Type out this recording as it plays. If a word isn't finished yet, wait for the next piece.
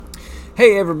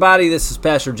Hey everybody, this is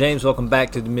Pastor James. Welcome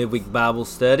back to the Midweek Bible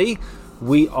Study.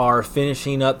 We are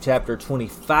finishing up chapter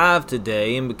 25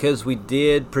 today, and because we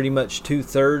did pretty much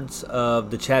 2/3 of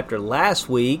the chapter last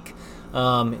week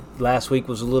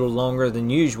was a little longer than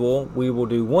usual, we will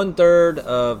do 1/3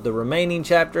 of the remaining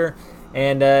chapter,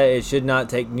 and it should not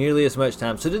take nearly as much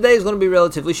time. So today is going to be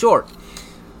relatively short.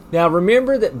 Now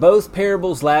remember that both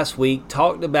parables last week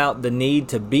talked about the need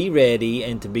to be ready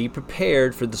and to be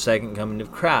prepared for the second coming of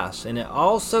Christ. And it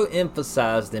also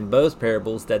emphasized in both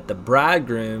parables that the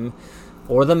bridegroom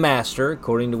or the master,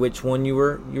 according to which one you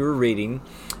were reading,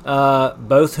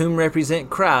 both whom represent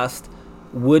Christ,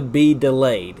 would be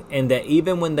delayed. And that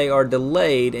even when they are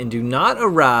delayed and do not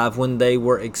arrive when they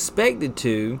were expected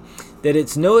to, that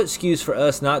it's no excuse for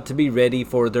us not to be ready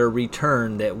for their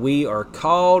return, that we are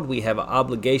called, we have an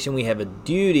obligation, we have a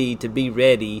duty to be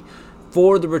ready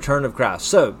for the return of Christ.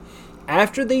 So,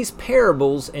 after these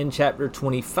parables in chapter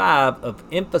 25 of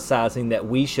emphasizing that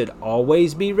we should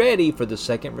always be ready for the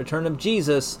second return of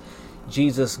Jesus,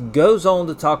 Jesus goes on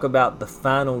to talk about the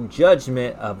final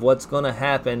judgment of what's going to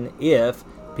happen if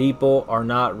people are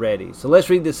not ready. So let's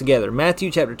read this together.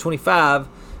 Matthew chapter 25,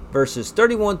 verses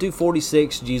 31 through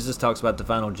 46, Jesus talks about the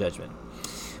final judgment.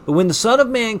 But when the Son of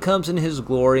Man comes in his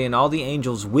glory and all the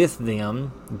angels with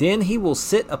them, then he will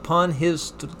sit upon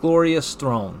his glorious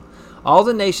throne. All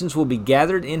the nations will be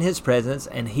gathered in his presence,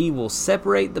 and he will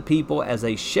separate the people as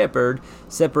a shepherd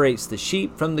separates the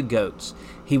sheep from the goats.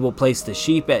 He will place the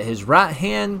sheep at his right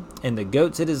hand and the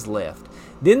goats at his left.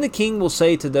 Then the king will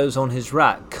say to those on his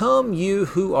right, "Come, you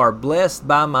who are blessed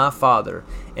by my Father,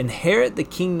 inherit the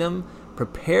kingdom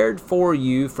prepared for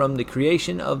you from the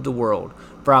creation of the world.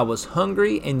 For I was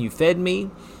hungry, and you fed me.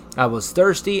 I was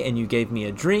thirsty, and you gave me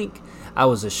a drink. I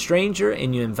was a stranger,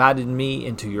 and you invited me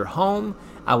into your home.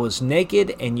 I was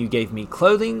naked, and you gave me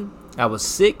clothing. I was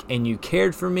sick, and you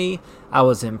cared for me. I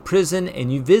was in prison,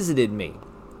 and you visited me."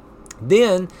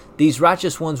 Then these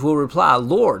righteous ones will reply,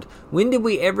 "Lord, when did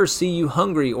we ever see you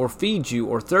hungry or feed you,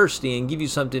 or thirsty and give you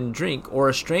something to drink, or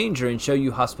a stranger and show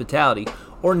you hospitality,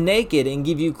 or naked and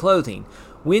give you clothing?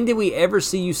 When did we ever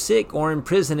see you sick or in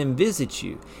prison and visit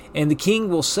you?" And the king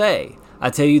will say,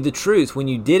 "I tell you the truth, when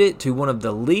you did it to one of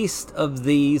the least of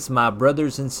these, my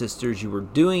brothers and sisters, you were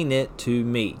doing it to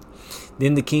me."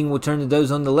 Then the king will turn to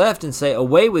those on the left and say,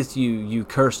 "Away with you, you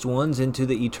cursed ones, into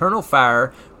the eternal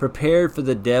fire prepared for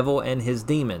the devil and his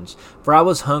demons. For I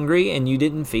was hungry, and you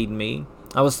didn't feed me.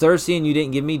 I was thirsty, and you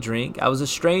didn't give me drink. I was a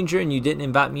stranger, and you didn't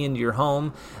invite me into your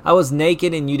home. I was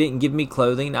naked, and you didn't give me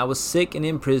clothing. I was sick and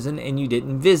in prison, and you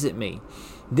didn't visit me."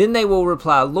 Then they will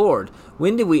reply, "Lord,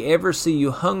 when did we ever see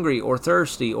you hungry or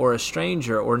thirsty or a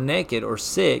stranger or naked or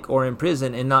sick or in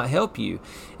prison and not help you?"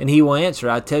 And he will answer,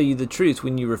 "I tell you the truth,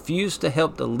 when you refused to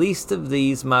help the least of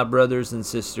these, my brothers and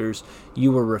sisters,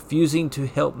 you were refusing to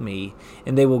help me."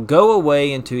 And they will go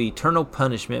away into eternal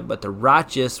punishment, but the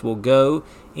righteous will go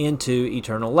into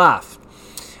eternal life.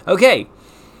 Okay.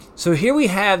 So here we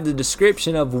have the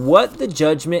description of what the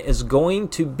judgment is going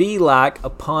to be like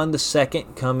upon the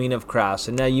second coming of Christ.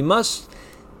 And now you must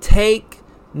take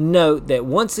note that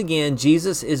once again,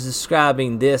 Jesus is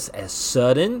describing this as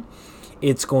sudden.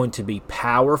 It's going to be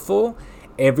powerful.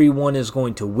 Everyone is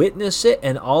going to witness it,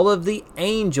 and all of the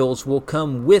angels will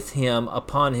come with him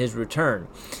upon his return.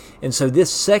 And so this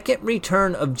second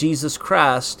return of Jesus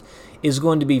Christ is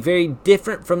going to be very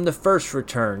different from the first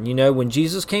return. You know, when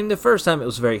Jesus came the first time, it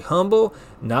was very humble.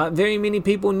 Not very many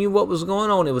people knew what was going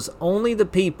on. It was only the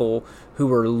people who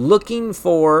were looking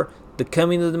for the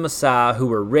coming of the Messiah, who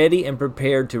were ready and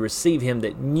prepared to receive him,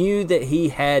 that knew that he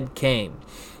had came.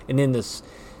 And in this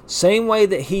same way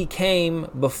that he came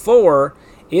before,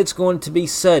 it's going to be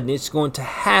sudden. It's going to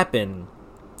happen.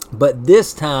 But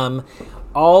this time,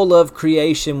 all of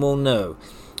creation will know.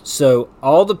 So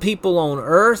all the people on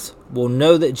earth will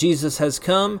know that Jesus has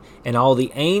come, and all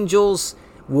the angels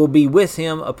will be with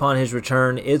him upon his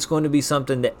return. It's going to be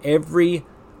something that every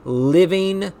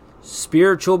living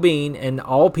spiritual being, and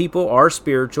all people are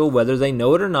spiritual, whether they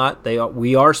know it or not,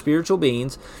 we are spiritual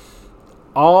beings.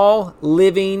 All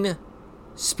living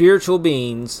spiritual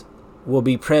beings will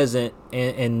be present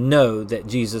and know that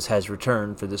Jesus has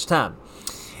returned for this time.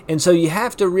 And so you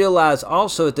have to realize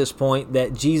also at this point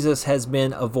that Jesus has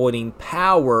been avoiding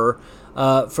power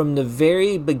from the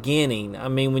very beginning. I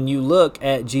mean, when you look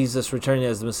at Jesus returning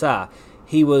as the Messiah,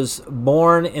 he was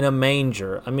born in a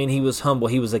manger. I mean, he was humble.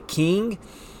 He was a king.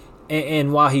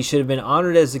 And while he should have been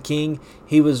honored as a king,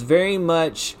 he was very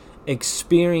much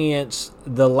experienced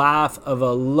the life of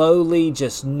a lowly,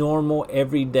 just normal,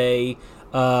 everyday,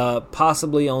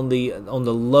 possibly on the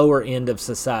lower end of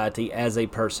society as a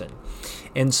person.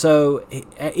 And so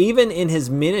even in his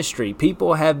ministry,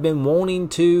 people have been wanting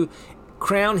to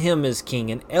crown him as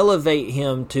king and elevate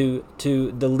him to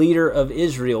the leader of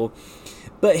Israel.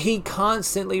 But he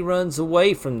constantly runs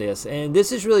away from this. And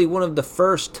this is really one of the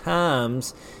first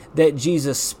times that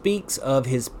Jesus speaks of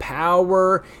his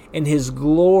power and his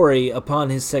glory upon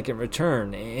his second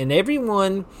return. And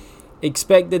everyone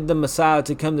expected the Messiah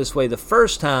to come this way the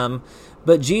first time,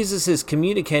 but Jesus is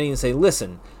communicating and saying,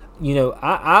 listen,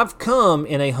 I've come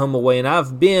in a humble way, and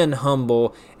I've been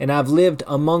humble, and I've lived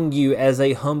among you as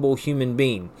a humble human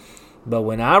being. But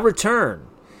when I return,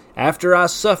 after I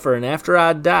suffer and after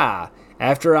I die,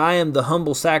 after I am the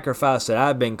humble sacrifice that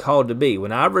I've been called to be,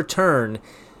 when I return,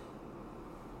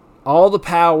 all the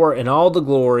power and all the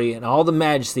glory and all the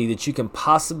majesty that you can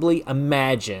possibly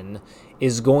imagine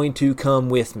is going to come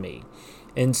with me.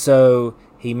 And so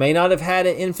he may not have had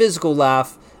it in physical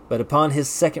life, but upon his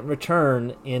second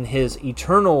return in his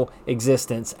eternal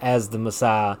existence as the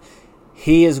Messiah,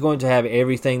 he is going to have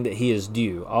everything that he is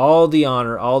due. All the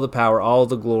honor, all the power, all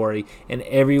the glory, and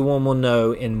everyone will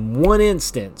know in one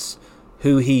instance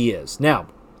who he is. Now,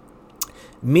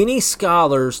 many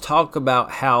scholars talk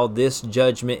about how this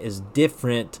judgment is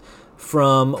different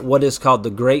from what is called the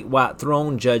Great White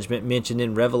Throne Judgment mentioned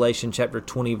in Revelation chapter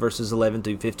 20, verses 11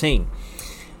 through 15.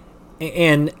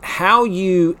 And how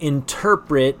you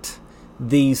interpret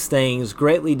these things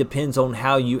greatly depends on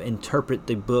how you interpret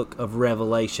the book of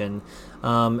Revelation,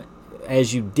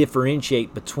 as you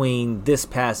differentiate between this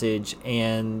passage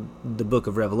and the book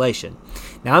of Revelation.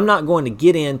 Now, I'm not going to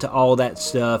get into all that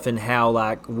stuff and how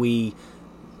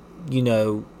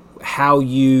how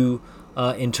you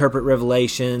interpret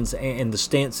Revelations and the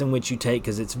stance in which you take,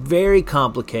 because it's very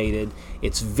complicated.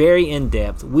 It's very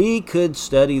in-depth. We could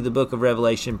study the book of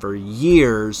Revelation for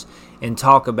years and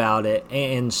talk about it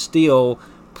and still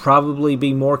probably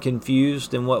be more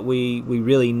confused than what we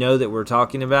really know that we're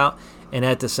talking about, and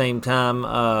at the same time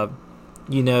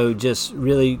just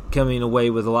really coming away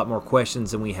with a lot more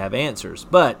questions than we have answers.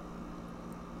 But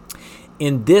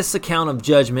in this account of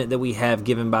judgment that we have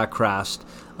given by Christ,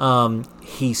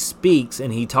 he speaks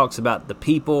and he talks about the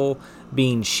people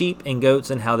being sheep and goats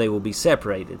and how they will be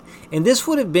separated. And this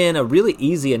would have been a really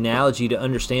easy analogy to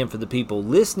understand for the people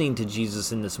listening to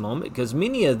Jesus in this moment, because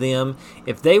many of them,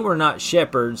 if they were not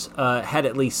shepherds, had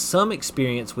at least some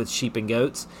experience with sheep and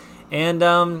goats, and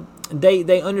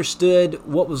they understood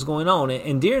what was going on.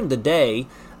 And during the day,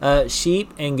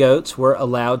 sheep and goats were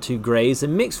allowed to graze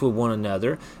and mix with one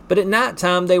another, but at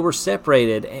nighttime they were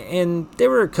separated. And there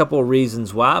were a couple of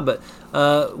reasons why, but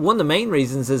one of the main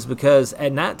reasons is because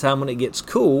at nighttime when it gets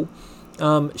cool,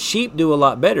 sheep do a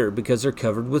lot better because they're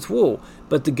covered with wool.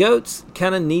 But the goats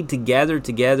kind of need to gather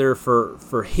together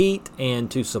for heat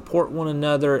and to support one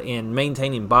another and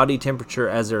maintaining body temperature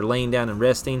as they're laying down and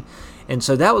resting. And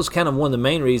so that was kind of one of the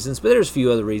main reasons, but there's a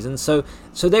few other reasons. So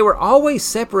they were always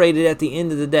separated at the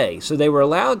end of the day. So they were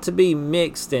allowed to be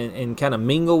mixed and kind of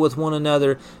mingle with one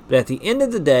another, but at the end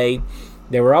of the day,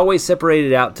 they were always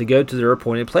separated out to go to their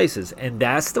appointed places. And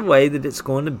that's the way that it's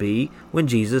going to be when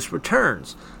Jesus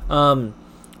returns.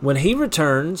 When he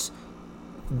returns,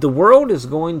 the world is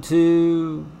going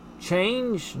to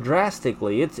change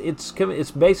drastically.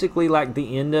 It's basically like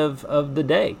the end of the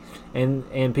day,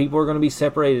 and people are going to be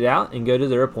separated out and go to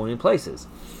their appointed places.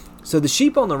 So the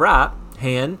sheep on the right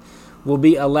hand will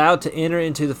be allowed to enter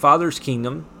into the Father's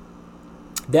kingdom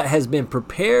that has been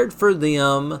prepared for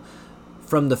them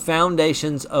from the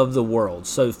foundations of the world.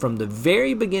 So from the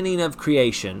very beginning of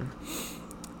creation,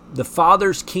 the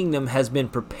Father's kingdom has been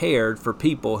prepared for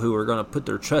people who are going to put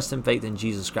their trust and faith in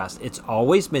Jesus Christ. It's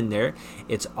always been there.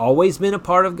 It's always been a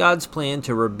part of God's plan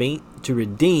to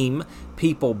redeem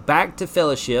people back to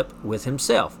fellowship with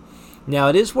himself. Now,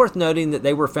 it is worth noting that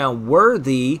they were found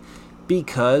worthy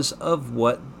because of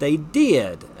what they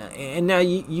did. And now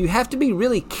you have to be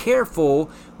really careful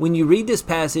when you read this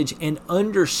passage and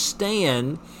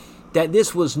understand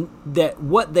that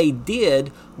what they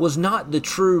did was not the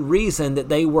true reason that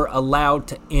they were allowed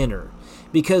to enter.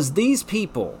 Because these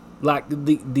people, like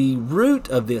the root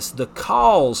of this, the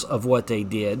cause of what they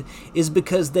did, is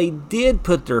because they did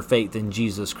put their faith in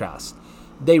Jesus Christ.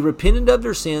 They repented of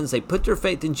their sins, they put their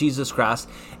faith in Jesus Christ,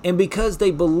 and because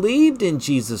they believed in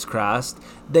Jesus Christ,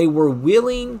 they were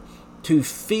willing to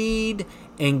feed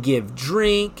and give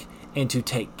drink and to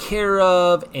take care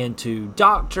of, and to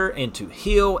doctor, and to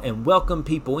heal, and welcome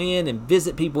people in, and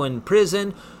visit people in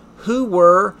prison who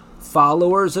were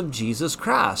followers of Jesus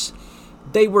Christ.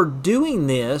 They were doing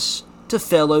this to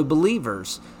fellow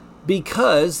believers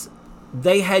because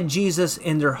they had Jesus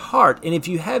in their heart. And if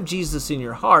you have Jesus in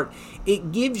your heart,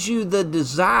 it gives you the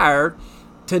desire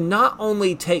to not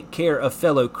only take care of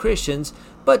fellow Christians,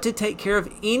 but to take care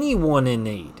of anyone in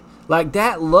need. Like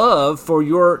that love for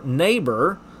your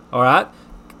neighbor, all right?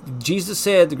 Jesus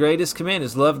said the greatest command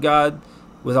is love God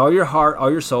with all your heart,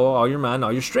 all your soul, all your mind,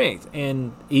 all your strength.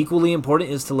 And equally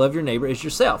important is to love your neighbor as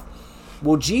yourself.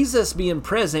 Well, Jesus being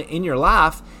present in your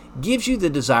life gives you the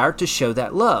desire to show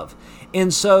that love.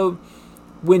 And so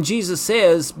when Jesus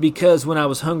says, because when I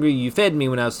was hungry, you fed me,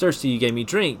 when I was thirsty, you gave me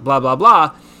drink, blah, blah,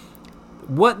 blah,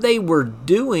 what they were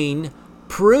doing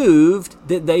proved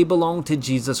that they belonged to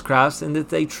Jesus Christ and that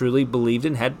they truly believed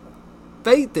and had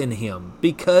faith in him,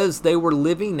 because they were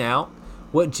living out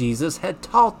what Jesus had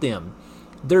taught them.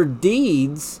 Their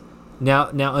deeds, now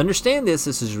understand this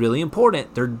is really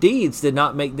important. Their deeds did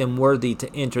not make them worthy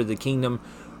to enter the kingdom.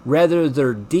 Rather,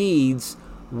 their deeds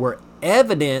were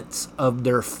evidence of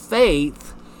their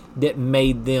faith that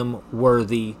made them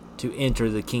worthy to enter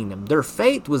the kingdom. Their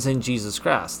faith was in Jesus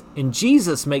Christ, and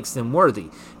Jesus makes them worthy.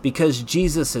 Because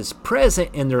Jesus is present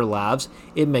in their lives,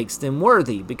 it makes them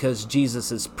worthy. Because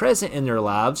Jesus is present in their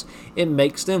lives, it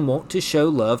makes them want to show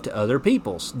love to other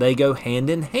peoples. They go hand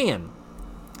in hand.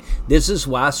 This is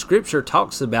why Scripture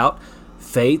talks about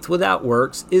faith without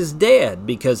works is dead,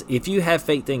 because if you have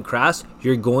faith in Christ,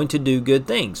 you're going to do good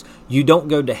things. You don't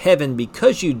go to heaven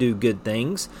because you do good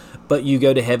things, but you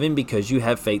go to heaven because you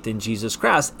have faith in Jesus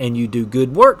Christ, and you do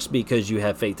good works because you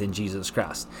have faith in Jesus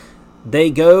Christ.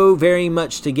 They go very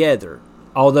much together.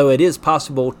 Although it is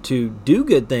possible to do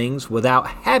good things without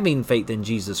having faith in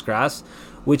Jesus Christ,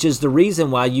 which is the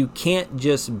reason why you can't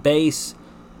just base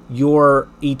your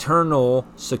eternal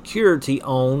security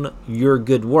on your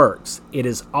good works. It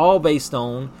is all based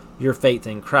on your faith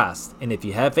in Christ. And if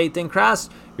you have faith in Christ,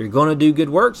 you're going to do good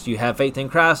works. You have faith in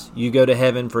Christ, you go to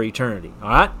heaven for eternity. All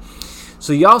right?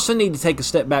 So you also need to take a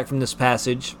step back from this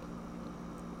passage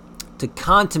to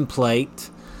contemplate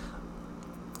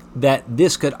that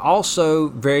this could also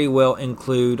very well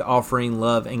include offering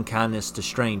love and kindness to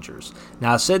strangers.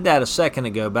 Now, I said that a second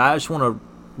ago, but I just want to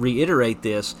reiterate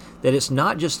this, that it's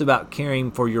not just about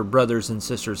caring for your brothers and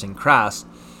sisters in Christ.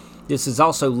 This is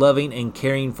also loving and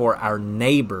caring for our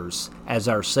neighbors as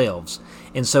ourselves.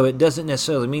 And so it doesn't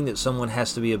necessarily mean that someone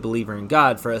has to be a believer in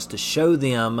God for us to show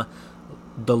them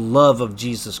the love of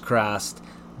Jesus Christ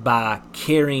by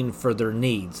caring for their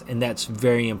needs. And that's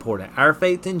very important. Our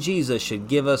faith in Jesus should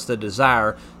give us the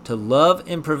desire to love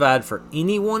and provide for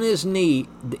anyone that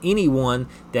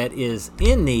is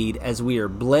in need, as we are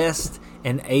blessed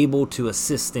and able to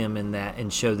assist them in that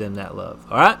and show them that love.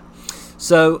 All right?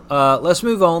 So let's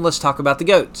move on. Let's talk about the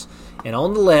goats. And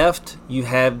on the left, you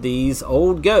have these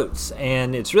old goats.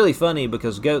 And it's really funny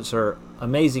because goats are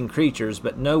amazing creatures,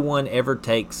 but no one ever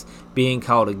takes being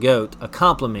called a goat a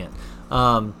compliment.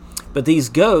 But these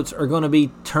goats are going to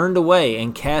be turned away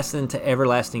and cast into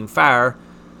everlasting fire,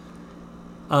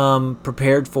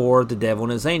 prepared for the devil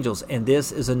and his angels. And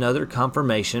this is another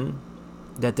confirmation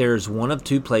that there's one of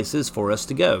two places for us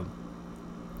to go.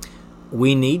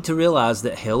 We need to realize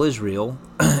that hell is real,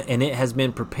 and it has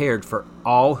been prepared for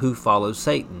all who follow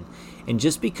Satan. And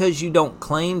just because you don't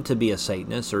claim to be a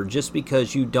Satanist, or just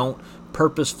because you don't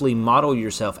purposefully model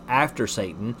yourself after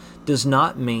Satan, does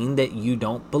not mean that you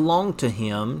don't belong to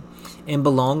him and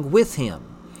belong with him.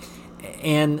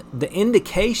 And the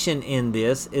indication in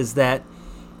this is that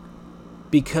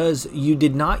because you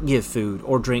did not give food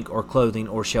or drink or clothing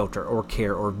or shelter or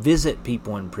care or visit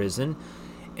people in prison,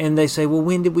 and they say, well,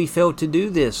 when did we fail to do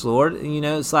this, Lord?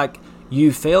 It's like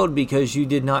you failed because you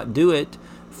did not do it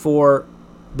for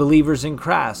believers in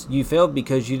Christ. You failed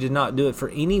because you did not do it for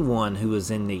anyone who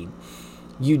was in need.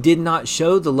 You did not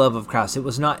show the love of Christ. It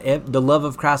was not the love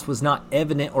of Christ was not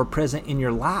evident or present in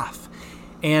your life.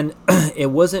 And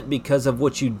it wasn't because of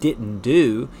what you didn't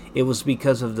do. It was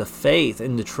because of the faith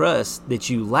and the trust that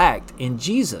you lacked in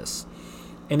Jesus.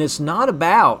 And it's not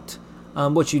about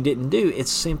what you didn't do.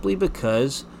 It's simply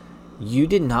because you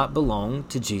did not belong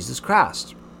to Jesus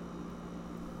Christ.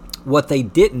 What they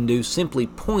didn't do simply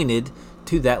pointed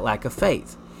to that lack of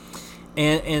faith.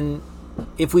 And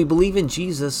if we believe in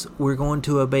Jesus, we're going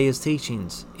to obey his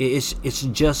teachings. It's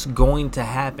just going to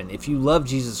happen. If you love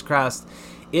Jesus Christ,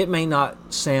 it may not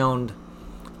sound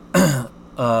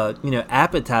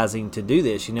appetizing to do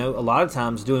this. A lot of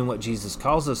times doing what Jesus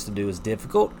calls us to do is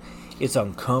difficult. It's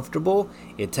uncomfortable.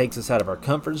 It takes us out of our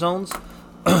comfort zones.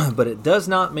 But it does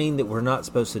not mean that we're not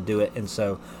supposed to do it. And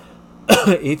so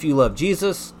if you love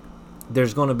Jesus,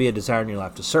 there's going to be a desire in your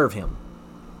life to serve him.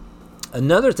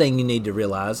 Another thing you need to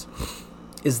realize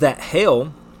is that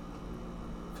hell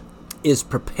is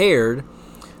prepared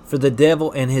for the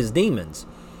devil and his demons.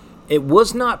 It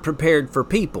was not prepared for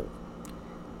people.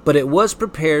 but it was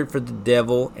prepared for the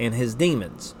devil and his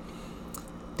demons.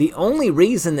 The only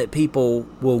reason that people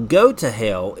will go to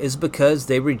hell is because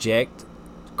they reject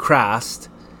Christ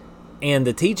and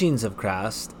the teachings of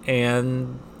Christ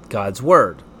and God's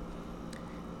Word.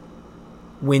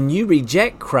 When you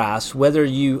reject Christ, whether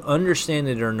you understand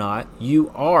it or not,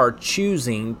 you are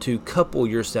choosing to couple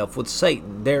yourself with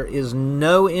Satan. There is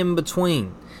no in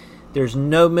between. There's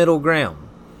no middle ground.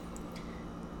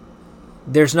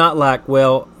 There's not like,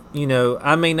 well,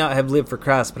 I may not have lived for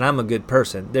Christ, but I'm a good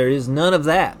person. There is none of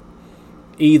that.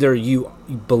 Either you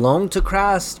belong to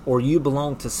Christ or you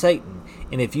belong to Satan.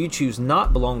 And if you choose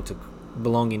not belonging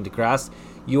to Christ,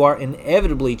 you are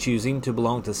inevitably choosing to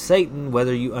belong to Satan,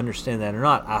 whether you understand that or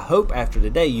not. I hope after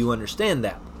today you understand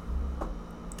that.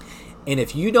 And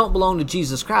if you don't belong to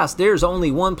Jesus Christ, there's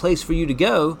only one place for you to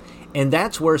go, and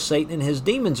that's where Satan and his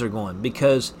demons are going.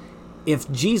 Because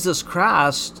if Jesus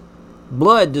Christ's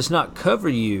blood does not cover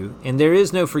you, and there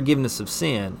is no forgiveness of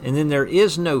sin, and then there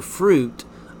is no fruit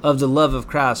of the love of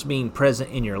Christ being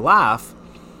present in your life,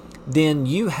 then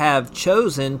you have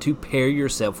chosen to pair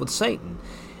yourself with Satan.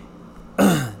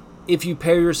 If you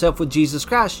pair yourself with Jesus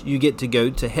Christ, you get to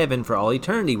go to heaven for all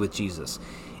eternity with Jesus.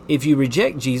 If you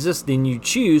reject Jesus, then you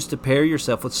choose to pair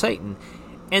yourself with Satan.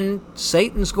 And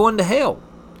Satan's going to hell.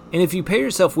 And if you pair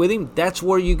yourself with him, that's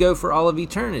where you go for all of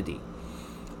eternity.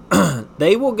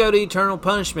 They will go to eternal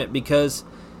punishment because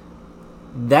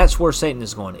that's where Satan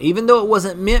is going. Even though it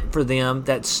wasn't meant for them,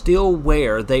 that's still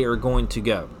where they are going to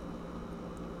go.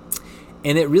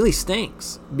 And it really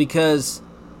stinks because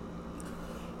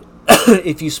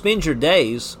if you spend your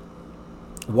days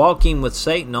walking with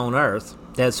Satan on earth,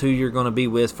 that's who you're going to be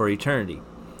with for eternity.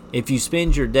 If you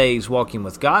spend your days walking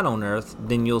with God on earth,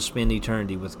 then you'll spend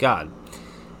eternity with God.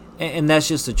 And that's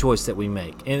just a choice that we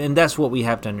make. And that's what we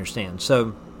have to understand.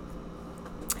 So,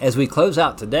 as we close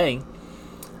out today,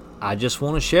 I just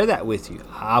want to share that with you.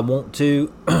 I want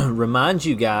to remind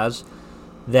you guys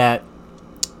that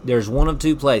there's one of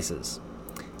two places.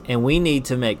 And we need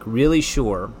to make really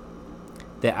sure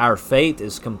that our faith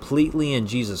is completely in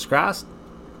Jesus Christ,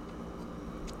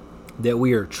 that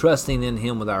we are trusting in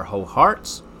Him with our whole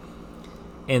hearts,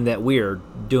 and that we are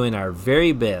doing our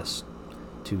very best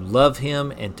to love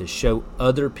Him and to show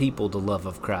other people the love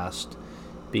of Christ,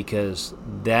 because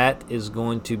that is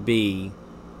going to be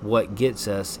what gets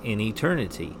us in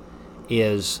eternity,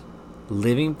 is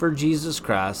living for Jesus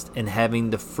Christ and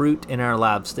having the fruit in our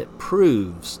lives that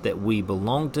proves that we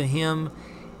belong to Him,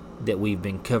 that we've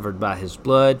been covered by His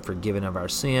blood, forgiven of our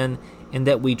sin, and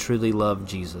that we truly love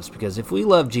Jesus. Because if we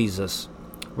love Jesus,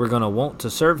 we're going to want to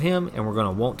serve Him and we're going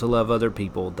to want to love other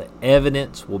people. The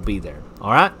evidence will be there.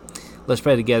 All right? Let's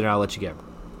pray together and I'll let you go.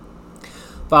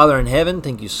 Father in heaven,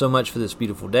 thank you so much for this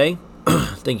beautiful day.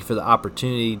 Thank you for the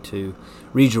opportunity to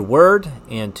read your word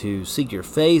and to seek your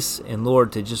face, and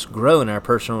Lord, to just grow in our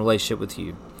personal relationship with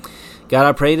you. God,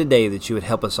 I pray today that you would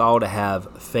help us all to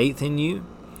have faith in you,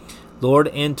 Lord,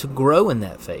 and to grow in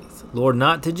that faith. Lord,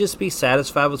 not to just be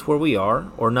satisfied with where we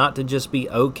are, or not to just be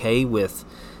okay with,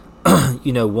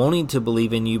 wanting to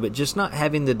believe in you, but just not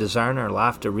having the desire in our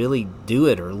life to really do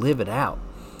it or live it out.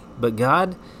 But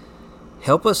God,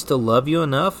 help us to love you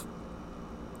enough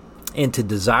and to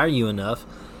desire you enough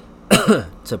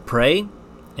to pray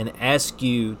and ask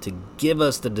you to give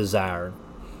us the desire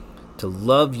to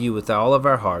love you with all of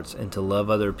our hearts and to love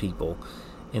other people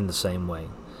in the same way.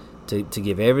 To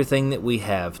give everything that we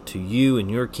have to you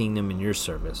and your kingdom and your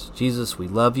service. Jesus, we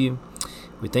love you.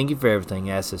 We thank you for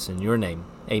everything. I ask this in your name.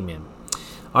 Amen.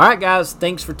 All right, guys.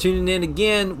 Thanks for tuning in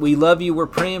again. We love you. We're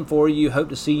praying for you. Hope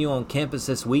to see you on campus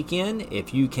this weekend.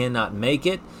 If you cannot make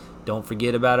it, don't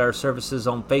forget about our services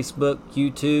on Facebook,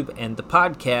 YouTube, and the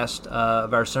podcast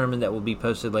of our sermon that will be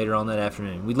posted later on that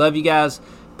afternoon. We love you guys.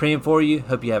 Praying for you.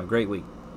 Hope you have a great week.